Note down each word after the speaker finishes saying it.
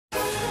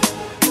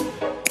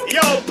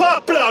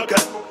plug.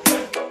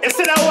 You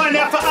see that one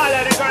there for all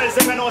of the girls,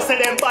 them know say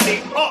them body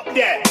up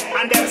there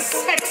and them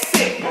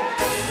sexy.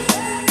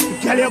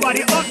 Girl, your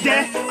body up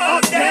there,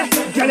 up there.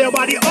 Girl, your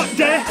body up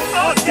there,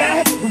 up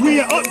there. We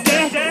up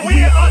there,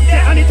 we up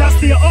there, and it has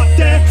stay up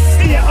there,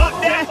 stay up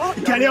there.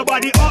 Girl, your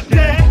body up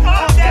there,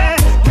 up there.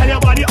 Girl,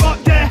 your body up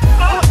there,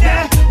 up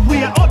there.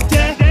 We up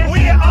there,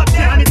 we up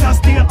there, and it has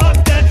stay up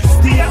there,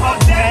 stay up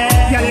there.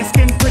 Girl, your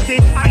skin pretty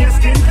and your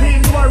skin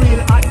clean. You a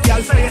real hot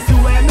girl, so you see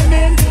what I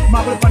mean.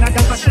 Marble pan a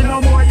girl, 'cause she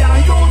know more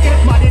than you.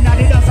 Get mad inna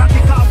the dance and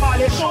kick off all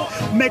the show.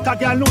 Make a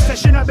girl know say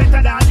she no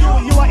better than you.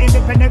 You a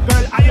independent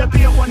girl and you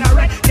pay one a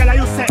rent. Girl,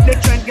 you set the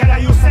trend, girl,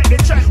 you set the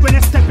trend. When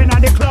you step in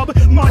at the club,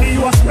 money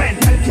you a spend.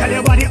 Girl,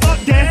 your body up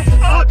there,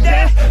 up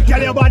there.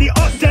 Girl, your body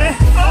up there,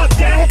 up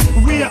there.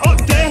 We up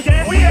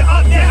there, we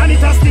up there, and it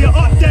has stay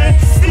up there,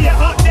 stay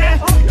up there.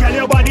 Girl,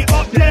 your body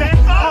up there,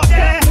 up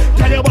there.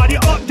 Girl, your body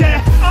up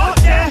there, up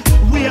there.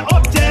 We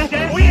up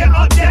there, we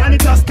up there, and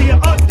it has stay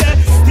up there,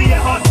 stay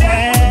up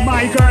there.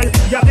 My girl,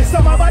 you have the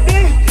summer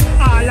body.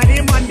 All of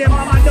them and them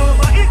mad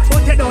over it,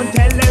 but you don't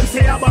tell them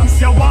say you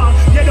bounce you want.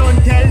 You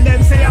don't tell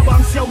them say you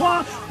bounce you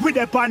want. We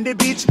up on the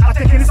beach, I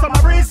taking the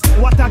summer breeze.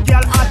 What a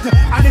girl hot,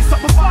 and it's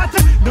something fat.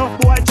 No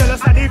boy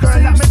jealous of the girl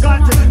that me got.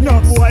 No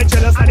boy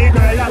jealous of the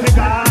girl that me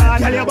got.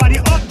 Girl, your body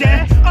up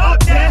there, up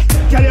there.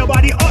 Girl, your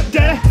body up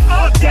there,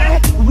 up there.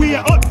 We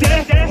up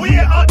there, we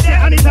up there,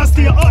 and it has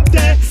stay up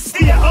there,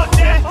 stay up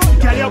there.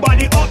 Girl, your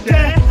body up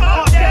there,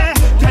 up there.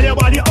 Girl, your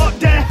body up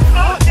there,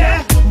 up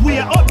there. We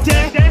up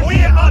there,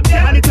 we up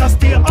there, and it has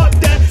stay up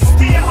there,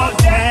 stay up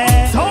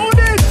there. Sound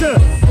it!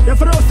 You're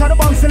for those the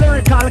bounce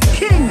lyrical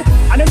king,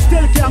 and them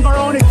still can't go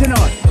around it, you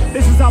know.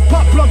 This is a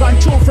Pop Plug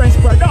and True Friends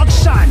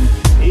production.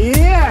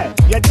 Yeah,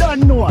 you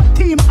don't know.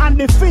 Team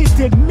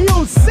Undefeated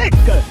Music.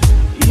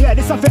 Yeah,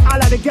 this is for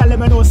all of the girls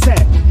them know say.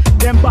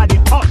 Them body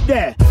up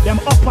there, them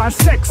up and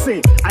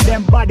sexy, and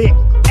them body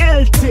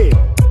healthy.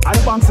 And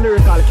the bounce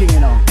lyrical king, you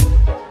know.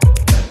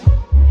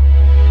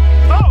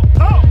 Oh,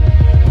 oh.